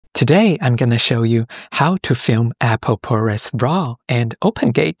Today, I'm going to show you how to film Apple ProRes RAW and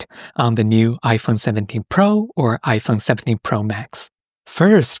OpenGate on the new iPhone 17 Pro or iPhone 17 Pro Max.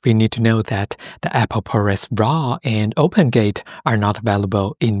 First, we need to know that the Apple ProRes RAW and OpenGate are not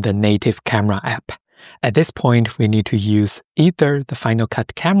available in the native camera app. At this point, we need to use either the Final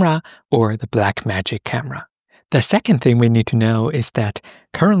Cut camera or the Blackmagic camera. The second thing we need to know is that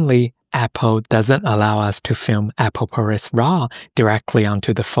currently, Apple doesn't allow us to film Apple ProRes RAW directly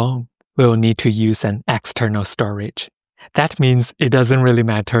onto the phone. We'll need to use an external storage. That means it doesn't really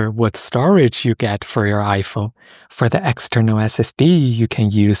matter what storage you get for your iPhone. For the external SSD, you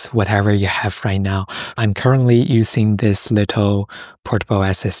can use whatever you have right now. I'm currently using this little portable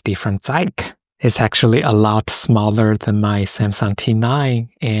SSD from Zyke. It's actually a lot smaller than my Samsung T9,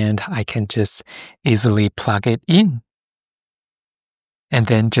 and I can just easily plug it in. And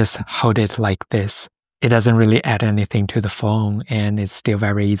then just hold it like this. It doesn't really add anything to the phone, and it's still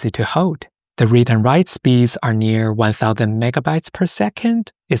very easy to hold. The read and write speeds are near 1000 megabytes per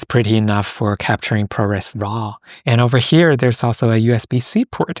second. It's pretty enough for capturing ProRes RAW. And over here, there's also a USB-C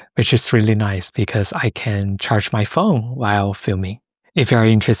port, which is really nice because I can charge my phone while filming. If you are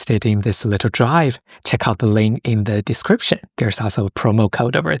interested in this little drive, check out the link in the description. There's also a promo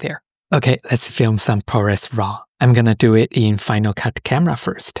code over there. Okay, let's film some ProRes RAW. I'm gonna do it in Final Cut camera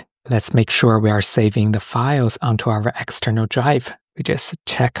first. Let's make sure we are saving the files onto our external drive. We just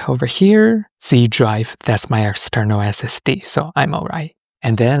check over here, Z drive, that's my external SSD, so I'm alright.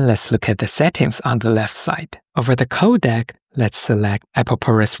 And then let's look at the settings on the left side. Over the codec, let's select Apple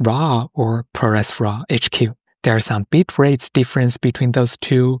ProRes RAW or ProRes RAW HQ. There are some bit rates difference between those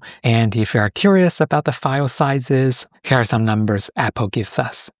two, and if you are curious about the file sizes, here are some numbers Apple gives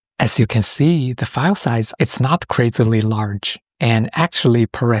us. As you can see, the file size is not crazily large, and actually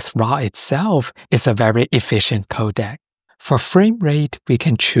ProRes RAW itself is a very efficient codec. For frame rate, we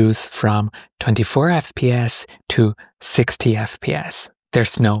can choose from 24 FPS to 60 FPS.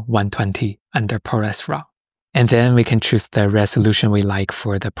 There's no 120 under ProRes RAW. And then we can choose the resolution we like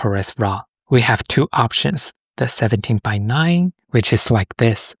for the ProRes RAW. We have two options, the 17:9, which is like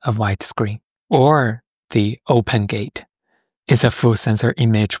this, a widescreen, or the OpenGate. It's a full sensor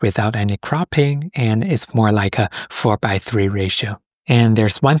image without any cropping, and it's more like a 4:3 ratio. And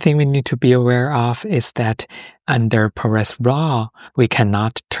there's one thing we need to be aware of is that under ProRes RAW, we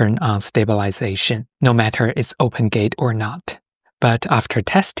cannot turn on stabilization, no matter it's OpenGate or not. But after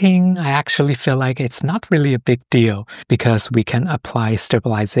testing, I actually feel like it's not really a big deal because we can apply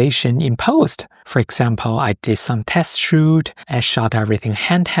stabilization in post. For example, I did some test shoot, I shot everything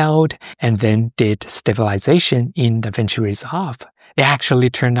handheld, and then did stabilization in DaVinci Resolve. It actually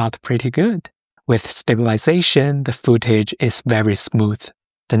turned out pretty good. With stabilization, the footage is very smooth.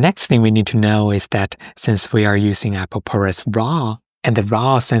 The next thing we need to know is that since we are using Apple ProRes RAW, and the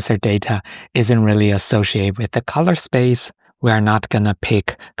raw sensor data isn't really associated with the color space, we are not gonna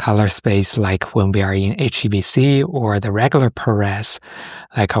pick color space like when we are in HEVC or the regular ProRes.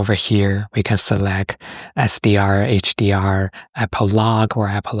 Like over here, we can select SDR, HDR, Apple Log, or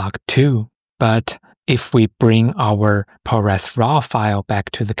Apple Log 2. But if we bring our ProRes RAW file back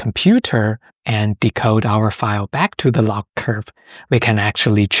to the computer and decode our file back to the log curve, we can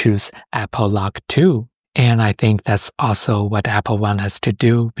actually choose Apple Log 2. And I think that's also what Apple wants us to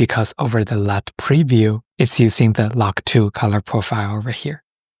do because over the LUT preview, it's using the Log 2 color profile over here.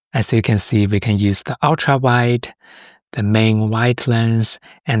 As you can see, we can use the ultra-wide, the main wide lens,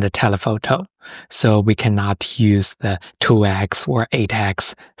 and the telephoto. So we cannot use the 2x or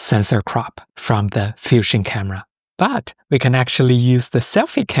 8x sensor crop from the Fusion camera. But we can actually use the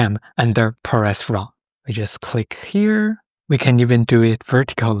selfie cam under ProRes RAW. We just click here. We can even do it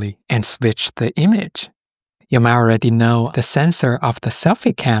vertically and switch the image. You might already know the sensor of the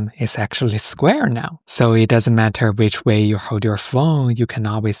selfie cam is actually square now. So it doesn't matter which way you hold your phone, you can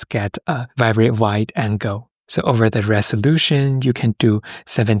always get a very wide angle. So over the resolution, you can do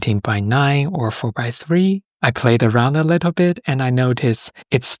 17:9 or 4:3. I played around a little bit and I noticed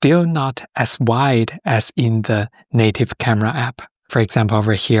it's still not as wide as in the native camera app. For example,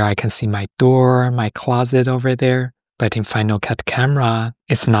 over here, I can see my door, my closet over there. But in Final Cut camera,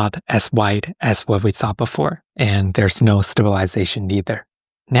 it's not as wide as what we saw before, and there's no stabilization either.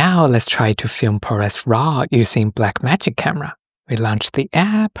 Now let's try to film ProRes RAW using Blackmagic camera. We launch the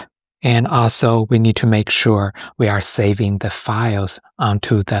app, and also we need to make sure we are saving the files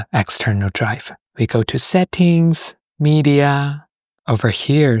onto the external drive. We go to Settings, Media. Over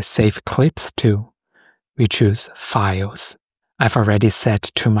here, Save Clips to. We choose Files. I've already set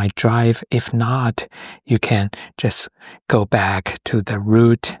to my drive. If not, you can just go back to the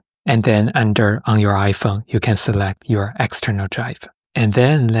root and then on your iPhone, you can select your external drive. And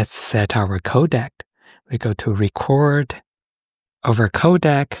then let's set our codec. We go to Record. Over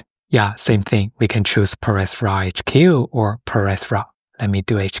Codec, yeah, same thing. We can choose ProRes RAW HQ or ProRes RAW. Let me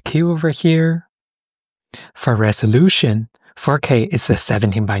do HQ over here. For resolution, 4K is the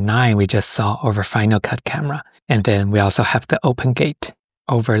 17:9 we just saw over Final Cut camera. And then we also have the open gate.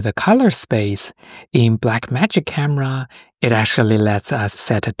 Over the color space, in Blackmagic camera, it actually lets us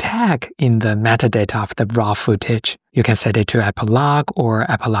set a tag in the metadata of the raw footage. You can set it to epilogue or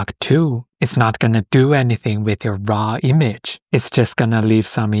epilogue 2. It's not going to do anything with your raw image. It's just going to leave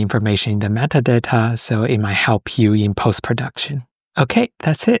some information in the metadata, so it might help you in post-production. Okay,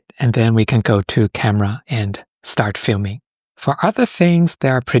 that's it. And then we can go to camera and start filming. For other things, they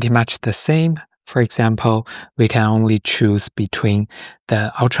are pretty much the same. For example, we can only choose between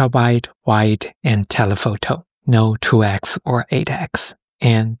the ultra-wide, wide, and telephoto. No 2x or 8x.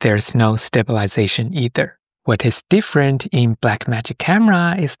 And there's no stabilization either. What is different in Blackmagic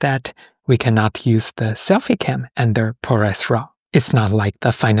camera is that we cannot use the selfie cam under ProRes RAW. It's not like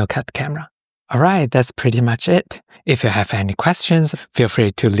the Final Cut camera. Alright, that's pretty much it. If you have any questions, feel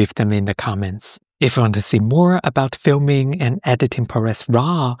free to leave them in the comments. If you want to see more about filming and editing ProRes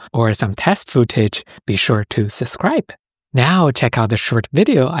RAW or some test footage, be sure to subscribe. Now check out the short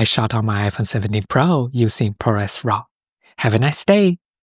video I shot on my iPhone 17 Pro using ProRes RAW. Have a nice day!